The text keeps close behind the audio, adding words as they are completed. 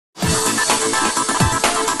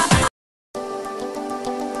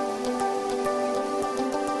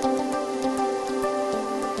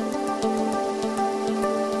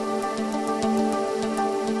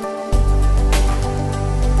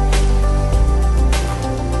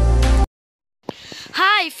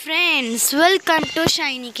friends, welcome to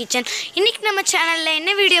Shiny Kitchen. இன்னைக்கு நம்ம சேனல்ல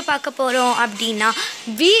என்ன வீடியோ பார்க்க போறோம் அப்படினா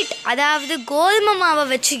வீட் அதாவது கோதுமை மாவை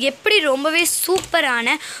வச்சு எப்படி ரொம்பவே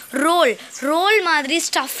சூப்பரான ரோல் மாதிரி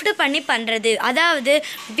ஸ்டஃப்டு பண்ணி பண்றது அதாவது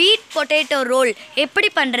வீட் பொட்டேட்டோ ரோல் எப்படி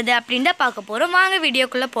பண்றது அப்படினு பார்க்க போறோம். வாங்க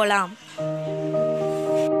வீடியோக்குள்ள போலாம்.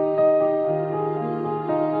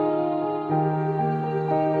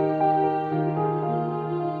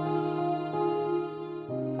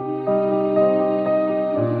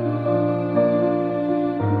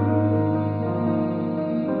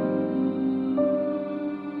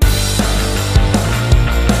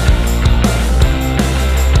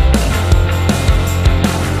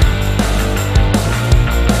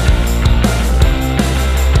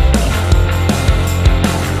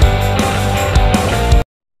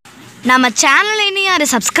 நம்ம சேனலை இன்னும் யாரும்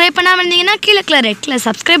சப்ஸ்கிரைப் பண்ணாமல் இருந்தீங்கன்னா கீழே இருக்கிற ரெட் கலர்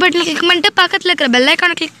சப்ஸ்கிரைப் பட்டனை கிளிக் பண்ணிட்டு பக்கத்தில் இருக்கிற பெல்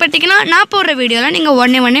ஐக்கானை கிளிக் பண்ணிட்டீங்கன்னா நான் போடுற வீடியோலாம் நீங்கள்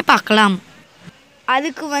உடனே பார்க்கலாம்.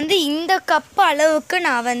 அதுக்கு இந்த கப் அளவுக்கு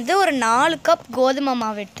நான் ஒரு 4 கப் கோதுமை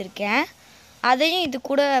மாவு எடுத்திருக்கேன். அதையும் இது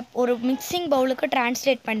கூட ஒரு மிக்சிங் பவுலுக்கு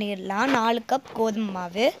ட்ரான்ஸ்லேட் பண்ணிடலாம். 4 கப் கோதுமை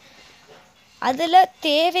மாவு, அதில்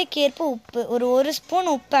தேவைக்கேற்ப உப்பு, ஒரு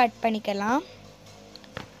ஸ்பூன் உப்பு ஆட் பண்ணிக்கலாம்.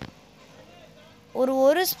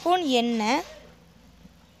 ஒரு ஸ்பூன் எண்ணெய்,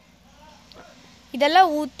 இதெல்லாம்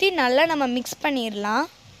ஊற்றி நல்லா நம்ம மிக்ஸ் பண்ணிடலாம்.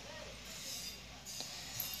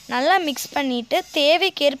 நல்லா மிக்ஸ் பண்ணிவிட்டு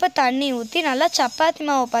தேவைக்கேற்ப தண்ணி ஊற்றி நல்லா சப்பாத்தி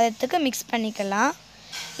மாவு பதத்துக்கு மிக்ஸ் பண்ணிக்கலாம்.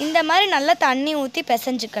 இந்த மாதிரி நல்லா தண்ணி ஊற்றி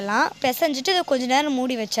பிசைஞ்சிட்டு இதை கொஞ்சம் நேரம்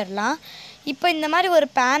மூடி வச்சிடலாம். இப்போ இந்த மாதிரி ஒரு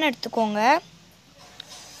பேன் எடுத்துக்கோங்க.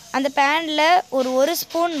 அந்த பேனில் ஒரு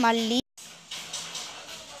ஸ்பூன் மல்லி,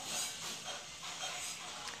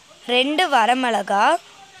 2 வரமிளகா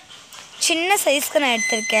சின்ன சைஸ்க்கு நான்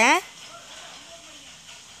எடுத்திருக்கேன்,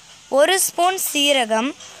 1 ஸ்பூன் சீரகம்,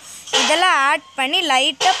 இதெல்லாம் ஆட் பண்ணி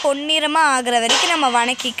லைட்டாக பொன்னிறமாக ஆகிற வரைக்கும் நம்ம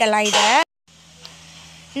வணக்கிக்கலாம். இதை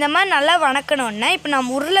இந்த மாதிரி நல்லா வணக்கணுன்னா இப்போ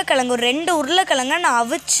நான் உருளைக்கிழங்கு 2 உருளைக்கிழங்க நான்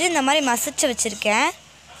அவிச்சு இந்த மாதிரி மசிச்சு வச்சுருக்கேன்.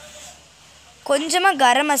 கொஞ்சமாக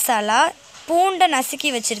கரம் மசாலா, பூண்டை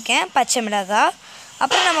நசுக்கி வச்சுருக்கேன், பச்சை மிளகாய்,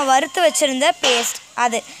 அப்புறம் நம்ம வறுத்து வச்சுருந்த பேஸ்ட்,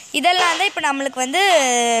 இதெல்லாம் தான் இப்போ நம்மளுக்கு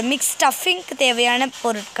மிக்ஸ் ஸ்டஃபிங்க்கு தேவையான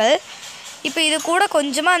பொருட்கள். இப்போ இது கூட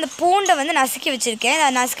கொஞ்சமாக அந்த பூண்டை நசுக்கி வச்சுருக்கேன்.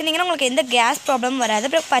 அதை நசுக்கினீங்கன்னா உங்களுக்கு எந்த கேஸ் ப்ராப்ளமும் வராது.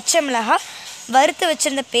 அப்புறம் பச்சை மிளகாய், வறுத்து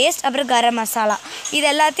வச்சுருந்த பேஸ்ட், அப்புறம் கரம் மசாலா, இது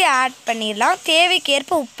எல்லாத்தையும் ஆட் பண்ணிடலாம்.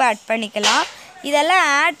 தேவைக்கேற்ப உப்பு ஆட் பண்ணிக்கலாம். இதெல்லாம்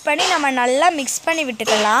ஆட் பண்ணி நம்ம நல்லா மிக்ஸ் பண்ணி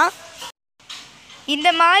விட்டுக்கலாம்.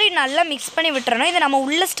 இந்த மாதிரி நல்லா மிக்ஸ் பண்ணி விட்டுறணும். இதை நம்ம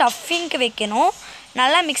உள்ள ஸ்டஃபிங்க்கு வைக்கணும்.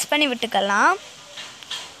 நல்லா மிக்ஸ் பண்ணி விட்டுக்கலாம்.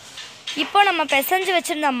 இப்போ நம்ம பிசைஞ்சு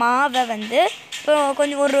வச்சுருந்த மாவை இப்போ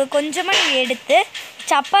கொஞ்சமாக நீங்கள் எடுத்து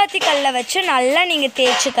சப்பாத்தி கல்லில் வச்சு நல்லா நீங்கள்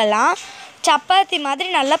தேய்ச்சிக்கலாம். சப்பாத்தி மாதிரி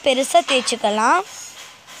நல்லா பெருசாக தேய்ச்சிக்கலாம்.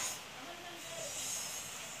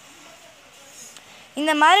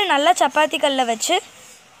 இந்த மாதிரி நல்லா சப்பாத்தி கல்லில் வச்சு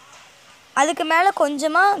அதுக்கு மேலே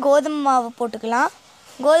கொஞ்சமாக கோதுமை மாவு போட்டுக்கலாம்.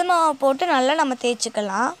 கோதுமை மாவு போட்டு நல்லா நம்ம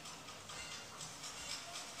தேய்ச்சிக்கலாம்.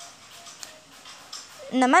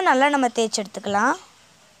 இந்த மாதிரி நல்லா நம்ம தேய்ச்சி எடுத்துக்கலாம்.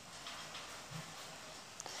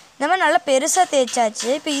 இந்த மாதிரி நல்லா பெருசாக தேய்ச்சாச்சு.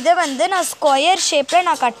 இப்போ இதை நான் ஸ்கொயர் ஷேப்பில்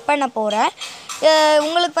நான் கட் பண்ண போகிறேன்.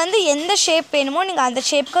 உங்களுக்கு எந்த ஷேப் வேணுமோ நீங்கள் அந்த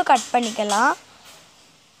ஷேப்புக்கு கட் பண்ணிக்கலாம்.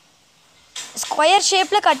 ஸ்கொயர்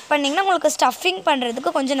ஷேப்பில் கட் பண்ணிங்கன்னா உங்களுக்கு ஸ்டஃபிங்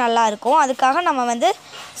பண்ணுறதுக்கு கொஞ்சம் நல்லாயிருக்கும். அதுக்காக நம்ம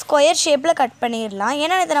ஸ்கொயர் ஷேப்பில் கட் பண்ணிடலாம்.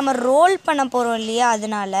 ஏன்னா இதை நம்ம ரோல் பண்ண போகிறோம் இல்லையா,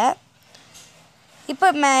 அதனால். இப்போ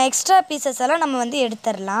எக்ஸ்ட்ரா பீசஸ் எல்லாம் நம்ம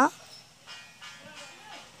எடுத்துடலாம்.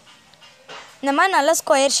 இந்த மாதிரி நல்லா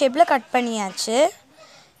ஸ்கொயர் ஷேப்பில் கட் பண்ணியாச்சு.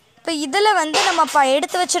 இப்போ இதில் நம்ம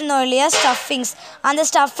எடுத்து வச்சுருந்தோம் இல்லையா ஸ்டஃபிங்ஸ், அந்த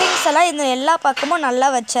ஸ்டஃபிங்ஸ் எல்லாம் இந்த எல்லா பக்கமும் நல்லா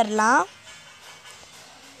வச்சிடலாம்.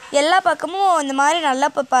 எல்லா பக்கமும் இந்த மாதிரி நல்லா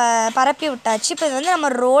இப்போ பரப்பி விட்டாச்சு. இப்போ இது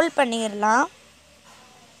நம்ம ரோல் பண்ணிடலாம்.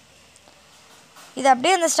 இது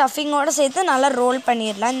அப்படியே அந்த ஸ்டஃபிங்கோடு சேர்த்து நல்லா ரோல்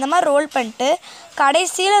பண்ணிடலாம். இந்த மாதிரி ரோல் பண்ணிட்டு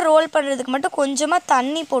கடைசியில் ரோல் பண்ணுறதுக்கு மட்டும் கொஞ்சமாக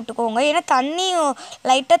தண்ணி போட்டுக்கோங்க. ஏன்னா தண்ணி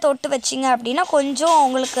லைட்டாக தொட்டு வச்சிங்க அப்படின்னா கொஞ்சம்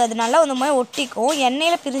உங்களுக்கு அது நல்லா இந்த மாதிரி ஒட்டிக்கும்,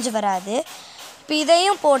 எண்ணெயில் பிரிஞ்சு வராது. இப்போ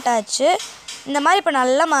இதையும் போட்டாச்சு. இந்த மாதிரி இப்போ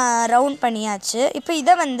நல்லா ரவுண்ட் பண்ணியாச்சு. இப்போ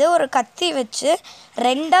இதை ஒரு கத்தி வச்சு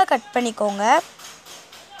 2ஆக கட் பண்ணிக்கோங்க.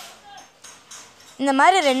 இந்த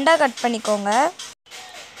மாதிரி 2ஆக கட் பண்ணிக்கோங்க.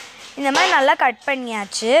 இந்த மாதிரி நல்லா கட்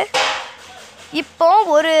பண்ணியாச்சு. இப்போ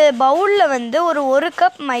ஒரு பவுலில் ஒரு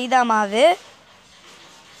கப் மைதா மாவு,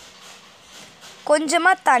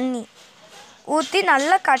 கொஞ்சமாக தண்ணி ஊற்றி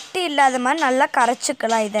நல்லா கட்டி இல்லாத மாதிரி நல்லா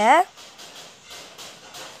கரைச்சிக்கலாம். இதை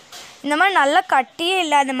இந்த மாதிரி நல்லா கட்டியே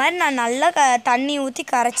இல்லாத மாதிரி நான் நல்லா தண்ணி ஊற்றி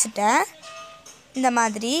கரைச்சிட்டேன். இந்த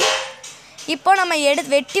மாதிரி இப்போ நம்ம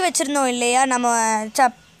வெட்டி வச்சுருந்தோம் இல்லையா நம்ம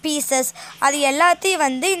பீசஸ் அது எல்லாத்தையும்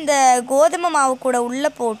வந்து இந்த கோதுமை மாவு கூட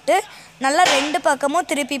உள்ளே போட்டு நல்லா 2 பக்கமும்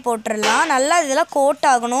திருப்பி போட்டுடலாம். நல்லா இதெல்லாம் கோட்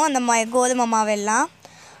ஆகணும் அந்த கோதுமை மாவெல்லாம்.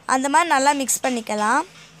 அந்த மாதிரி நல்லா மிக்ஸ் பண்ணிக்கலாம்.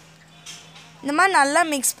 இந்த மாதிரி நல்லா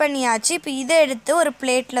மிக்ஸ் பண்ணியாச்சு. இப்போ இதை எடுத்து ஒரு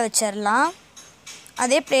பிளேட்டில் வச்சிடலாம்.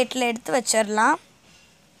 அதே பிளேட்டில் எடுத்து வச்சிடலாம்.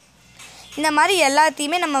 இந்த மாதிரி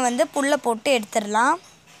எல்லாத்தையுமே நம்ம வந்து புல்லை போட்டு எடுத்துடலாம்.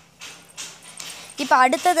 இப்போ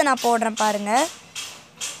அடுத்தது நான் போடுறேன் பாருங்கள்.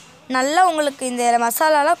 நல்லா உங்களுக்கு இந்த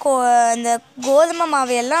மசாலாலாம் இந்த கோதுமை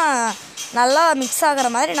மாவையெல்லாம் நல்லா மிக்ஸ் ஆகிற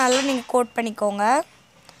மாதிரி நல்லா நீங்கள் கோட் பண்ணிக்கோங்க.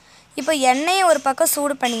 இப்போ எண்ணெயை ஒரு பக்கம்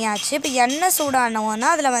சூடு பண்ணியாச்சு. இப்போ எண்ணெய் சூடானோன்னா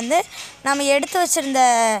அதில் வந்து நம்ம எடுத்து வச்சுருந்த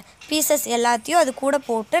பீசஸ் எல்லாத்தையும் அது கூட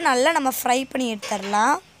போட்டு நல்லா நம்ம ஃப்ரை பண்ணி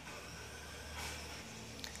எடுத்துடலாம்.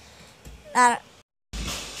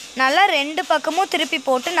 நல்லா 2 பக்கமும் திருப்பி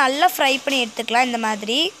போட்டு நல்லா ஃப்ரை பண்ணி எடுத்துக்கலாம். இந்த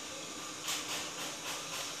மாதிரி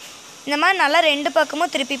நல்லா 2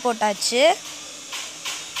 பக்கமும் திருப்பி போட்டாச்சு.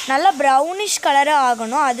 நல்லா ப்ரௌனிஷ் கலராக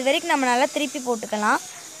ஆகணும். அது வரைக்கும் நம்ம நல்லா திருப்பி போட்டுக்கலாம்.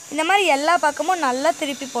 இந்த மாதிரி எல்லா பக்கமும் நல்லா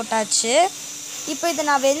திருப்பி போட்டாச்சு. இப்போ இதை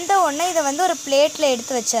நான் வெந்த உடனே இதை வந்து ஒரு பிளேட்டில்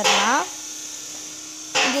எடுத்து வச்சிடலாம்.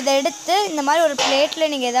 இதை எடுத்து இந்த மாதிரி ஒரு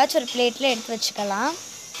பிளேட்டில் நீங்கள் ஏதாச்சும் ஒரு பிளேட்டில் எடுத்து வச்சுக்கலாம்.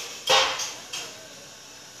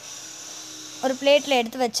 ஒரு பிளேட்டில்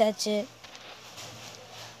எடுத்து வச்சாச்சு.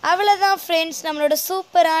 அவ்வளோதான் ஃப்ரெண்ட்ஸ், நம்மளோட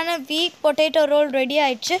சூப்பரான வீட் பொட்டேட்டோ ரோல் ரெடி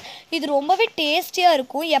ஆயிடுச்சு. இது ரொம்பவே டேஸ்டியாக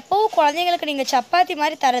இருக்கும். எப்போவும் குழந்தைங்களுக்கு நீங்கள் சப்பாத்தி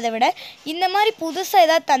மாதிரி தரதை விட இந்த மாதிரி புதுசாக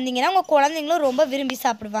ஏதாவது தந்தீங்கன்னா உங்கள் குழந்தைங்களும் ரொம்ப விரும்பி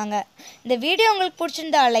சாப்பிடுவாங்க. இந்த வீடியோ உங்களுக்கு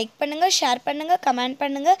பிடிச்சிருந்தா லைக் பண்ணுங்கள், ஷேர் பண்ணுங்கள், கமெண்ட்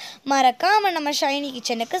பண்ணுங்கள். மறக்காமல் நம்ம ஷைனி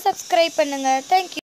கிச்சனுக்கு சப்ஸ்கிரைப் பண்ணுங்கள். தேங்க்யூ.